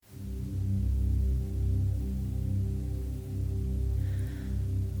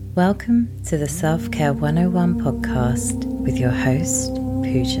Welcome to the Self-Care 101 podcast with your host,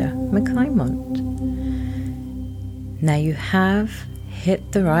 Pooja McClymont. Now you have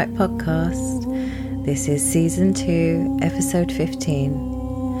hit the right podcast. This is season 2, episode 15.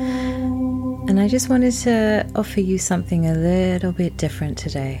 And I just wanted to offer you something a little bit different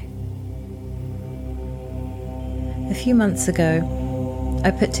today. A few months ago,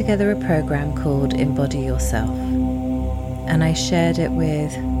 I put together a program called Embody Yourself. And I shared it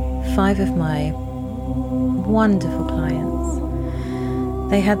with 5 of my wonderful clients.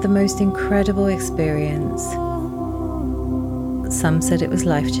 They had the most incredible experience. Some said it was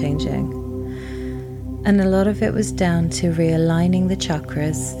life-changing. And a lot of it was down to realigning the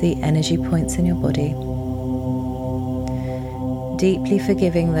chakras, the energy points in your body, deeply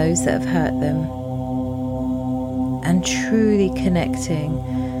forgiving those that have hurt them, and truly connecting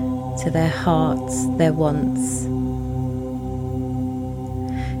to their hearts, their wants.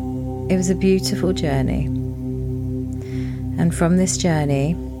 It was a beautiful journey, and from this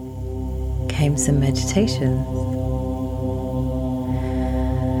journey came some meditations.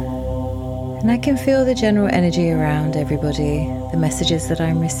 And I can feel the general energy around everybody, the messages that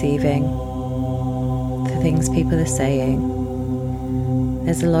I'm receiving, the things people are saying.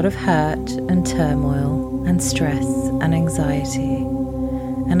 There's a lot of hurt and turmoil and stress and anxiety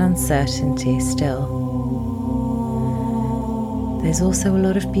and uncertainty still. There's also a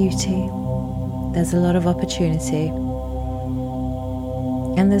lot of beauty, there's a lot of opportunity,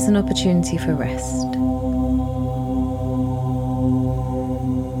 and there's an opportunity for rest.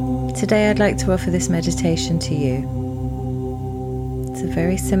 Today I'd like to offer this meditation to you. It's a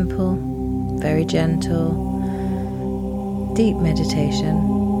very simple, very gentle, deep meditation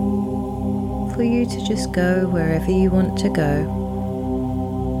for you to just go wherever you want to go,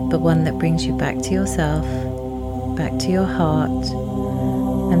 but one that brings you back to yourself, back to your heart,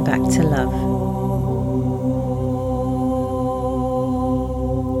 and back to love.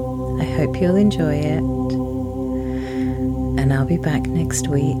 I hope you'll enjoy it, and I'll be back next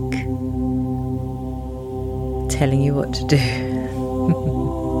week telling you what to do.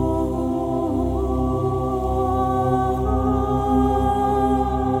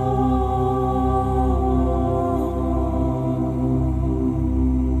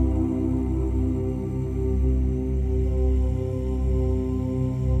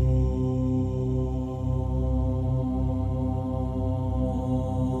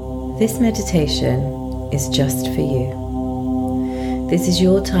 This meditation is just for you. This is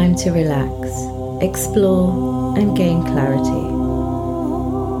your time to relax, explore, and gain clarity.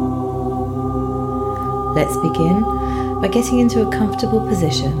 Let's begin by getting into a comfortable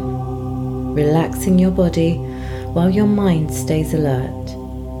position, relaxing your body while your mind stays alert.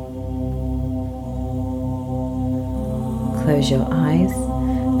 Close your eyes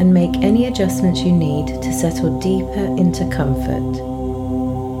and make any adjustments you need to settle deeper into comfort.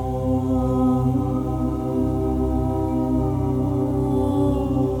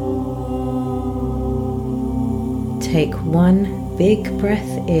 Take one big breath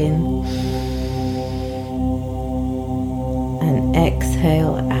in and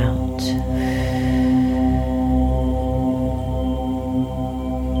exhale out.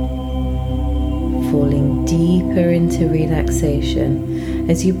 Falling deeper into relaxation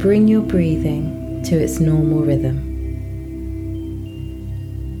as you bring your breathing to its normal rhythm.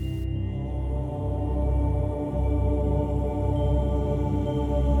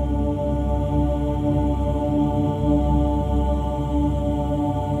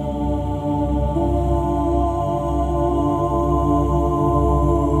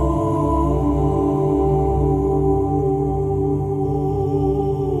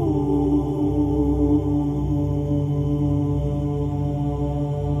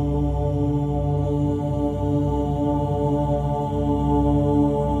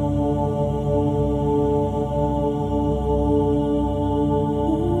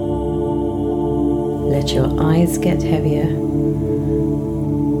 Let your eyes get heavier.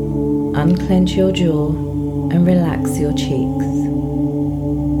 Unclench your jaw and relax your cheeks.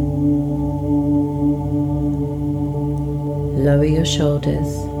 Lower your shoulders.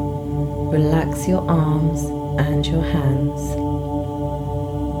 Relax your arms and your hands.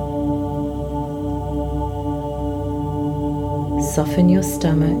 Soften your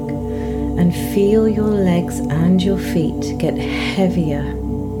stomach and feel your legs and your feet get heavier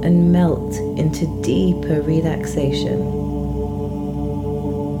and melt into deeper relaxation.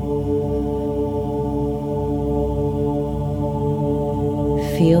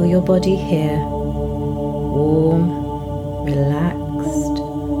 Feel your body here, warm, relaxed,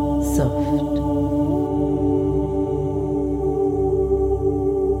 soft.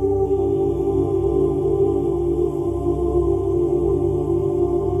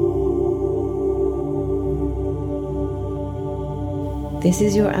 This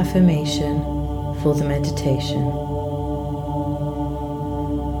is your affirmation for the meditation.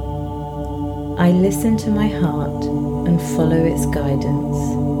 I listen to my heart and follow its guidance.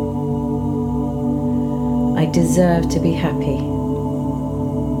 I deserve to be happy.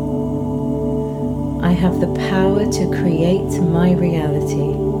 I have the power to create my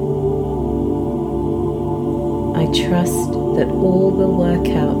reality. I trust that all will work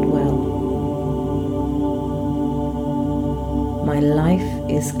out well. My life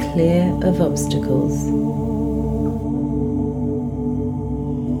is clear of obstacles.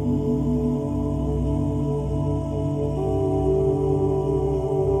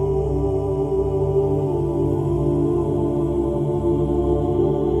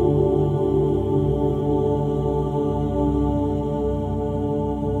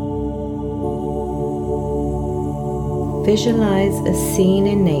 Visualize a scene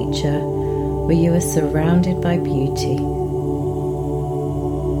in nature where you are surrounded by beauty.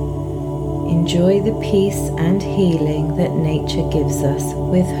 Enjoy the peace and healing that nature gives us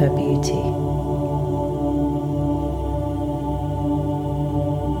with her beauty.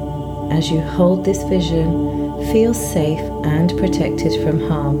 As you hold this vision, feel safe and protected from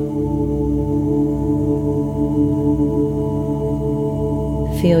harm.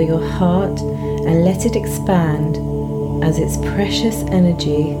 Feel your heart and let it expand as its precious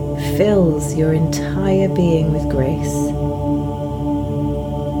energy fills your entire being with grace.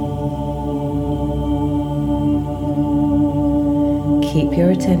 Keep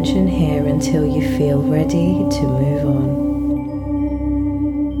your attention here until you feel ready to move on.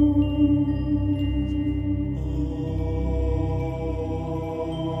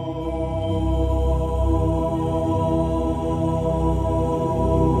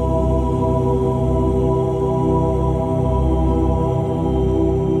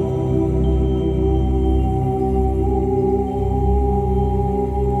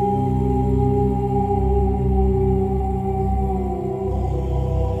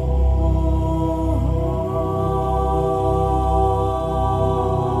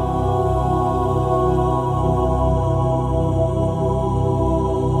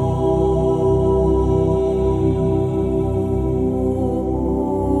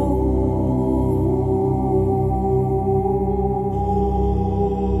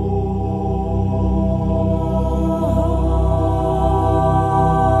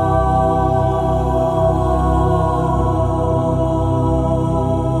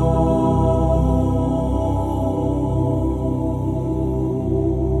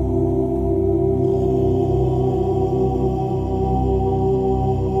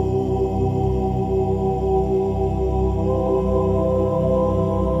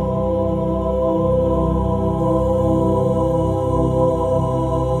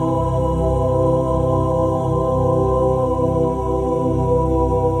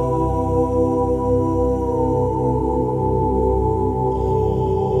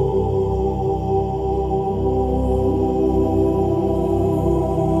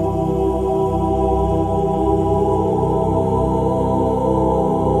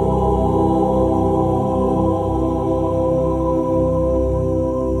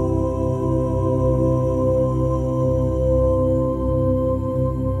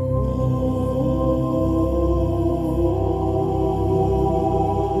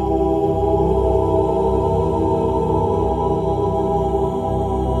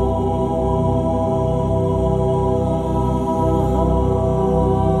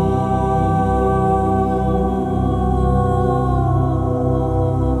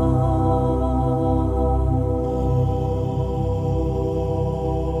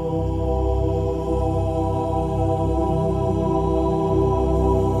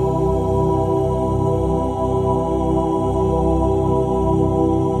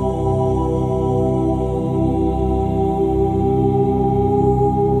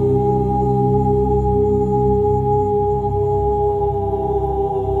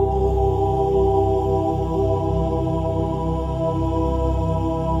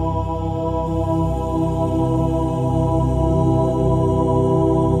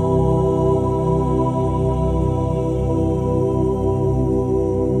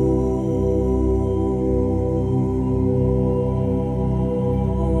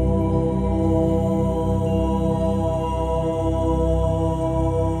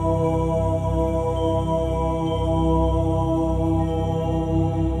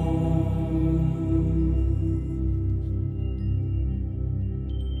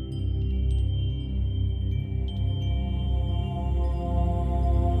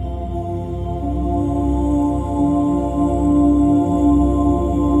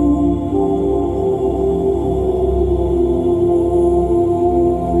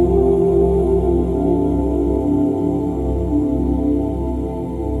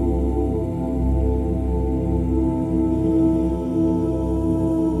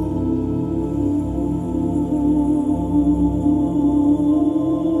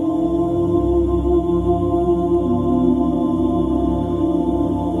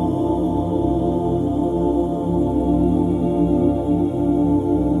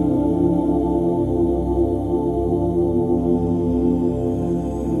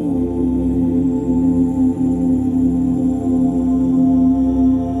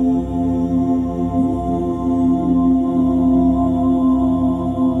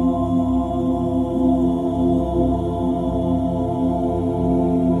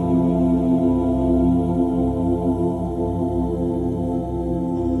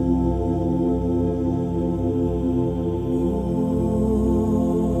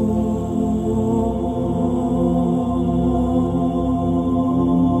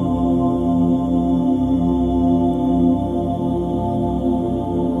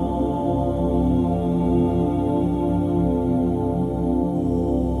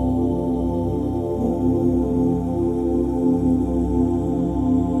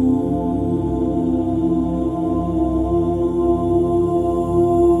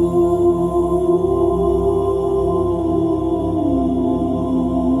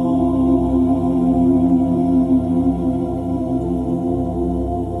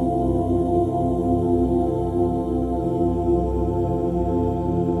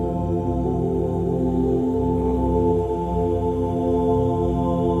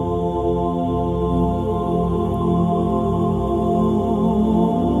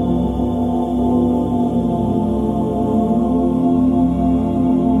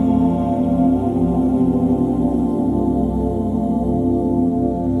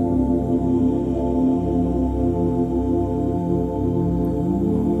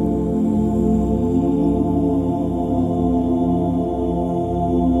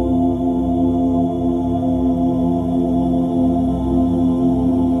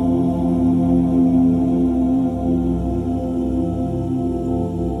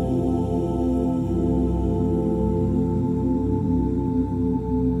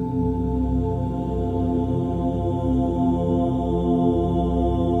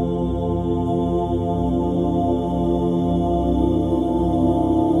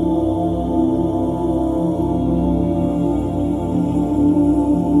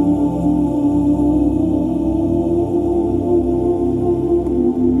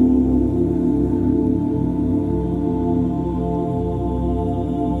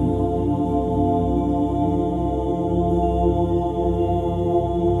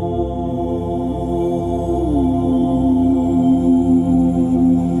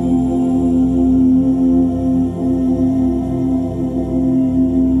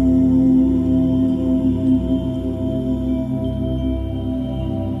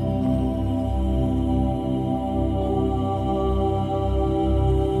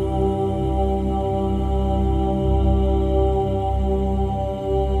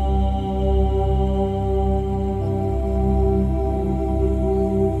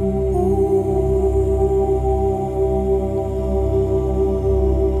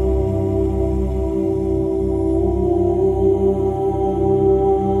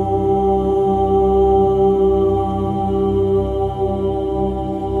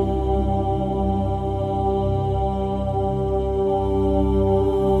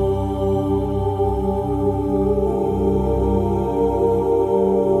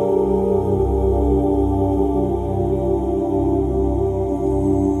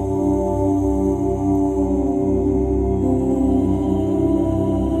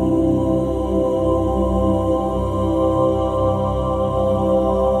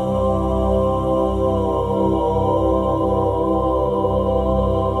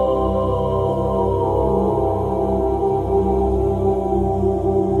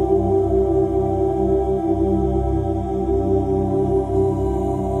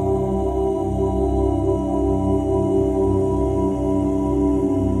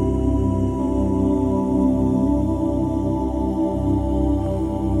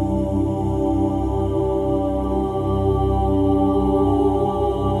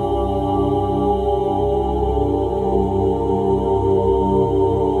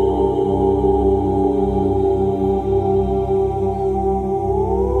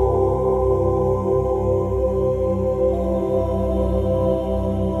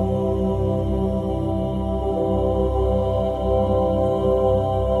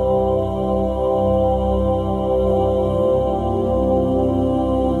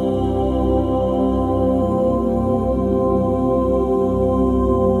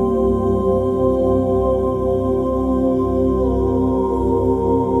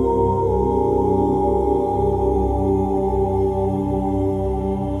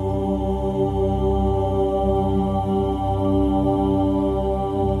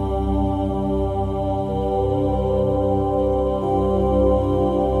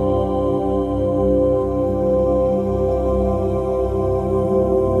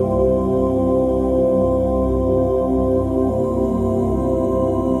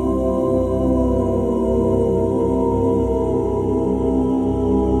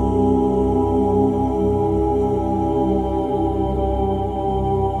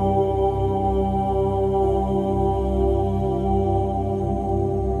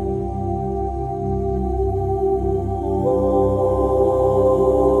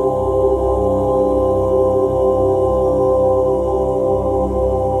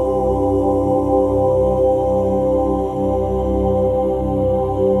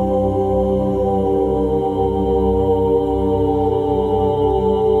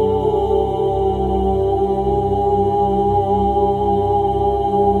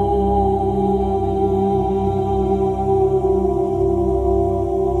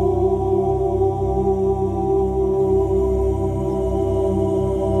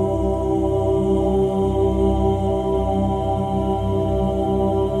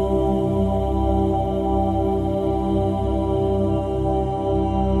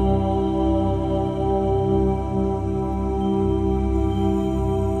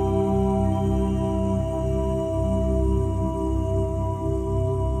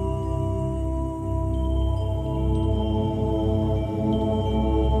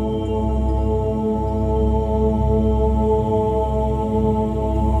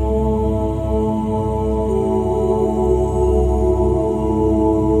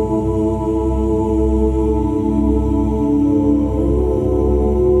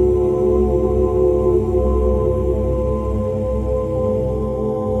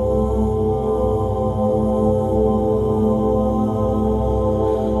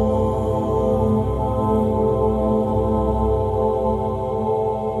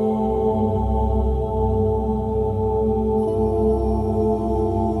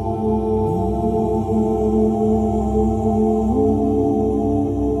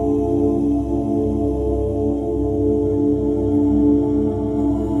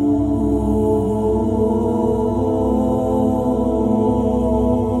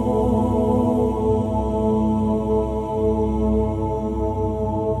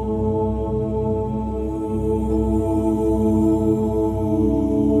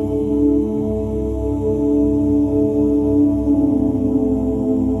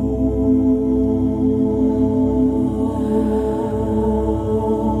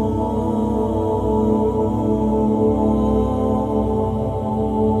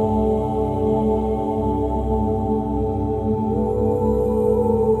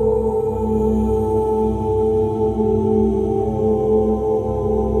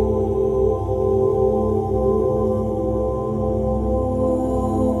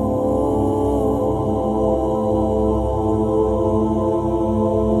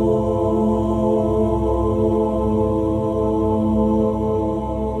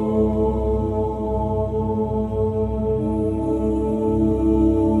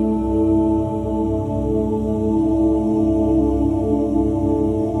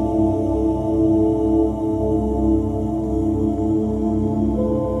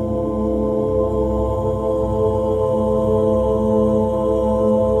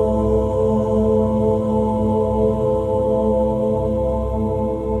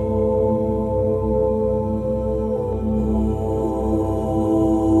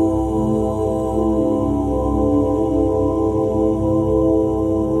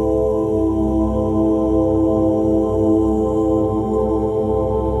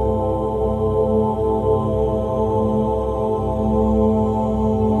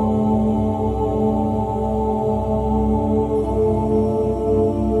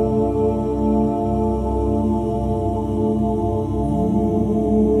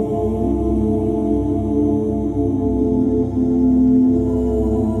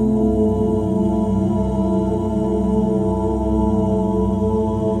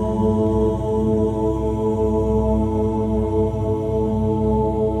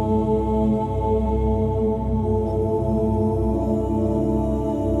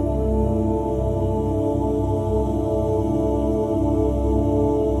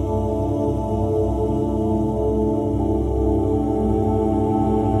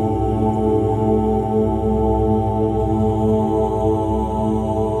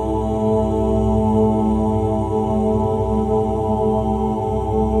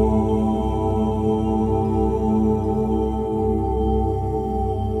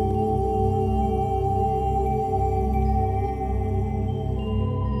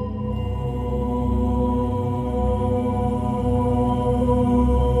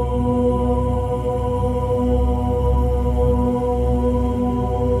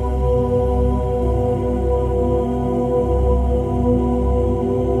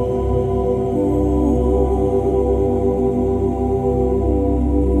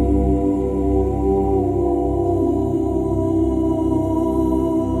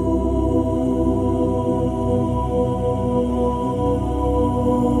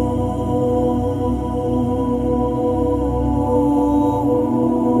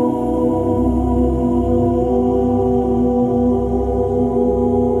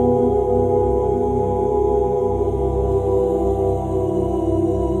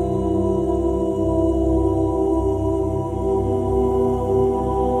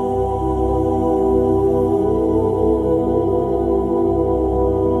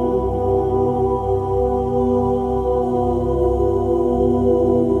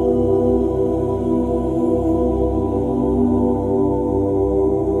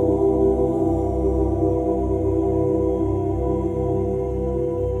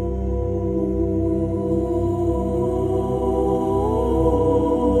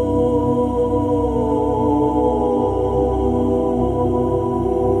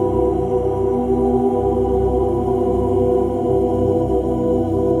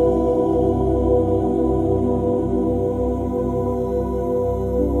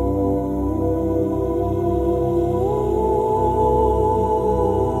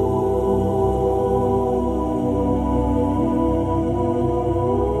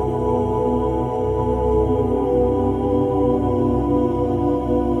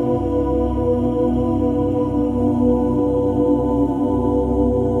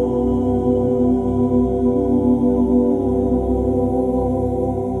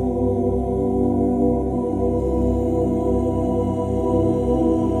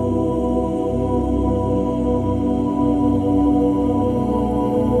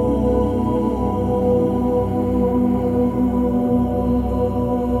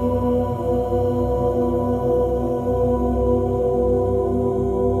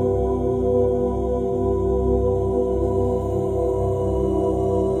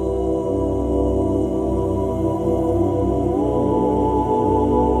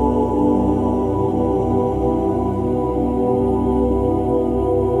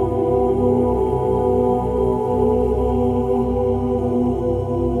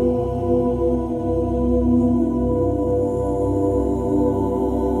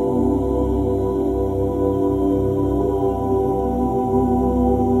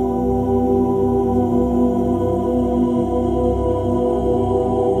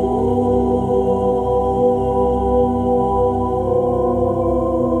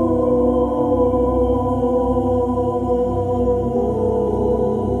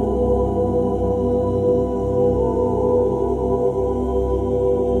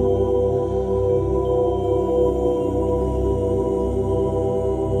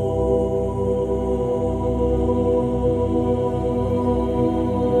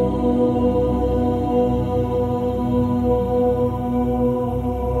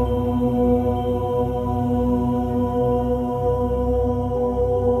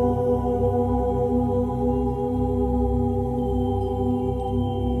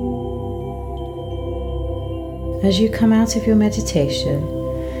 as you come out of your meditation,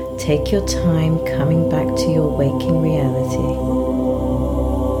 take your time coming back to your waking reality.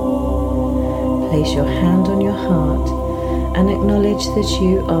 Place your hand on your heart and acknowledge that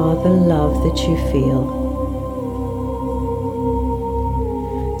you are the love that you feel.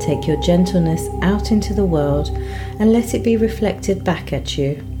 Take your gentleness out into the world and let it be reflected back at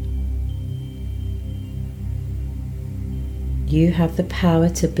you. You have the power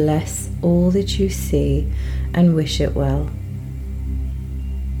to bless all that you see and wish it well.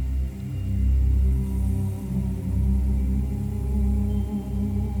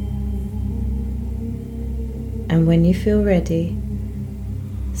 And when you feel ready,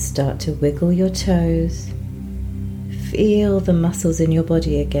 start to wiggle your toes. Feel the muscles in your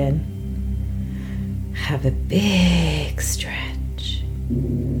body again. Have a big stretch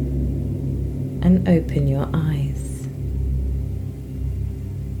and open your eyes.